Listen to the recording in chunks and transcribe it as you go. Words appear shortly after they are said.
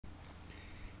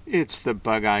It's the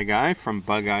Bugeye Guy from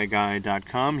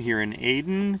BugeyeGuy.com here in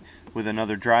Aden with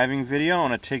another driving video. I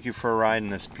want to take you for a ride in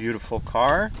this beautiful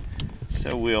car.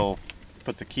 So we'll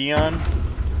put the key on,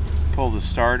 pull the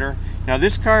starter. Now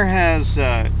this car has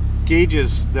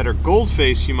gauges that are gold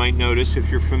face, you might notice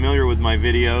if you're familiar with my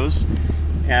videos.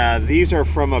 These are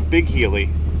from a Big Healy,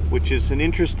 which is an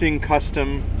interesting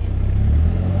custom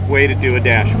way to do a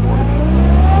dashboard.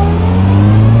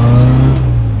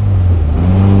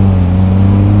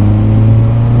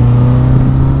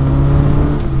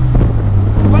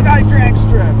 Bugeye drag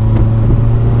strip.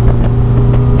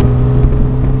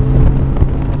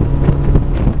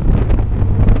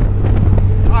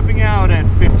 Topping out at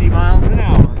 50 miles an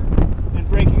hour and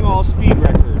breaking all speed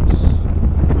records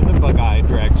for the Bugeye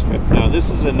drag strip. Now this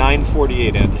is a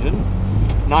 948 engine.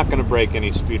 Not going to break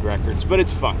any speed records, but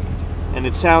it's fun. And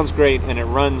it sounds great and it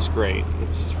runs great.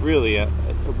 It's really a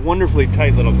wonderfully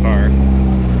tight little car.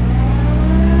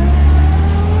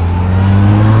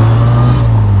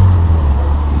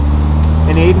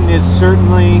 And Aden is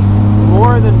certainly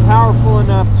more than powerful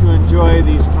enough to enjoy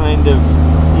these kind of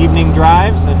evening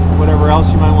drives and whatever else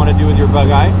you might want to do with your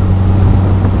Bugeye.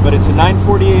 But it's a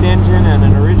 948 engine and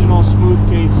an original smooth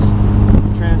case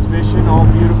transmission, all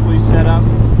beautifully set up,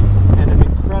 and an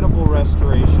incredible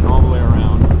restoration all the way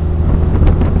around.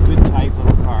 Good tight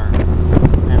little car.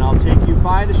 And I'll take you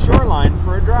by the Shoreline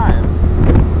for a drive.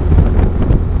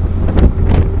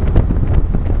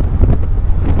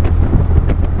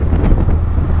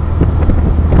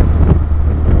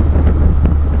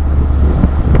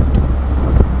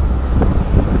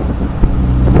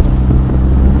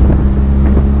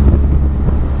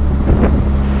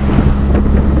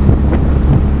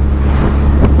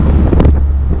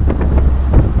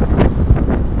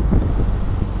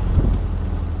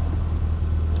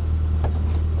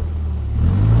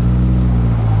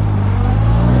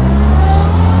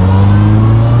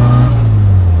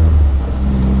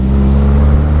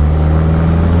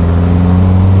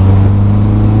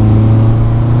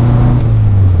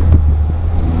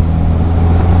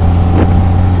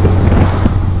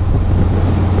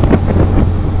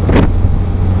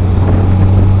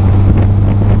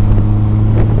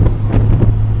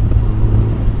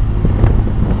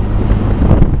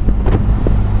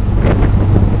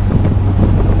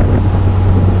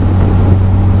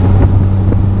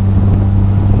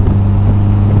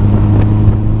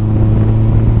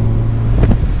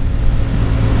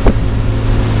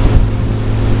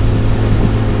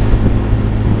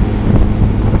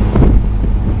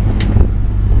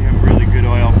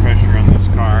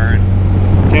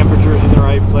 Temperature's in the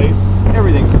right place.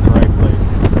 Everything's in the right place.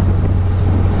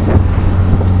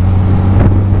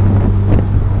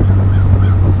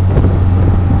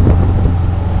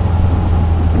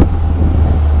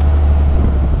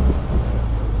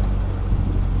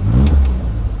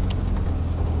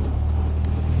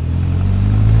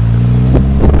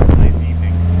 Nice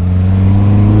evening.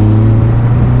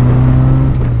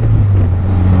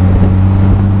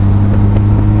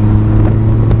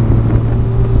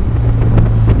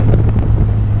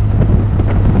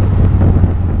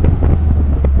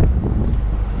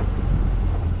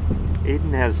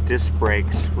 Aden has disc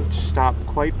brakes which stop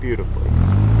quite beautifully.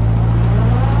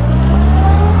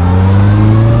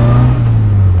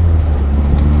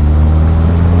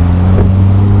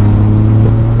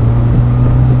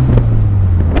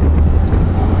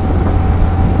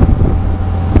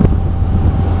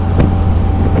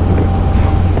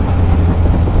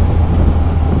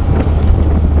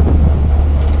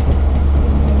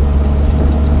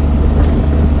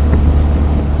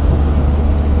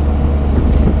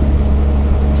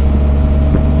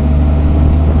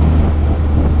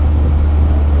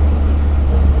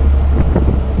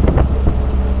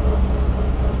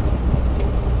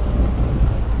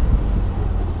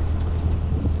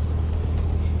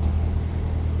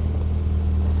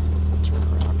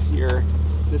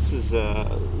 This is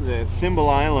the Thimble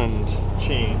Island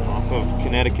chain off of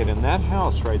Connecticut, and that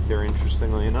house right there,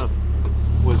 interestingly enough,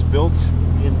 was built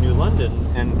in New London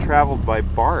and traveled by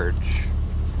barge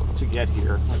to get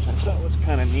here, which I thought was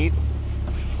kind of neat.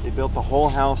 They built the whole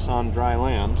house on dry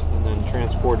land and then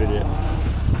transported it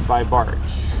by barge.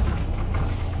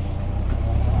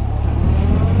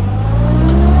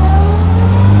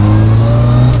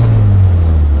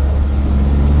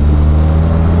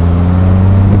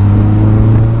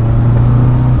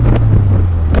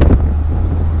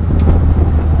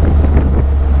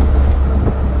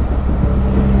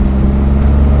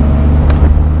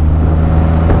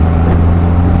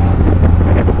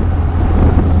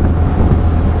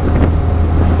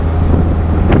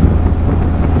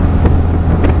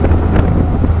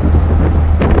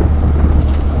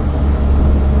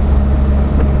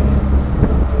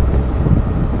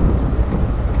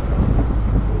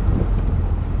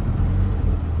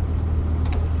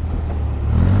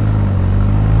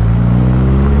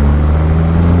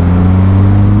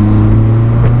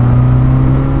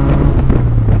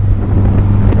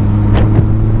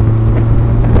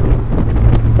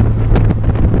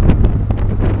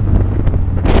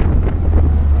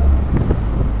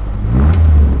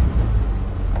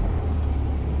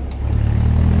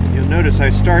 notice I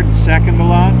start in second a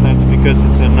lot. That's because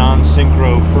it's a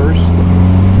non-synchro first,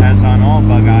 as on all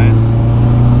Bugeyes.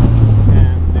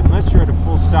 And unless you're at a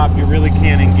full stop, you really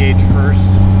can't engage first.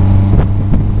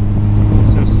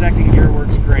 So second gear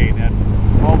works great, at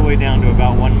all the way down to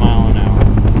about 1 mile an hour.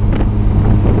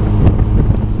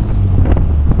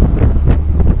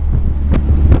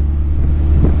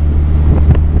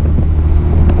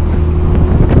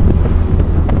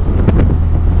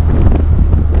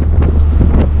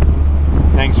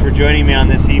 Thanks for joining me on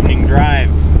this evening drive.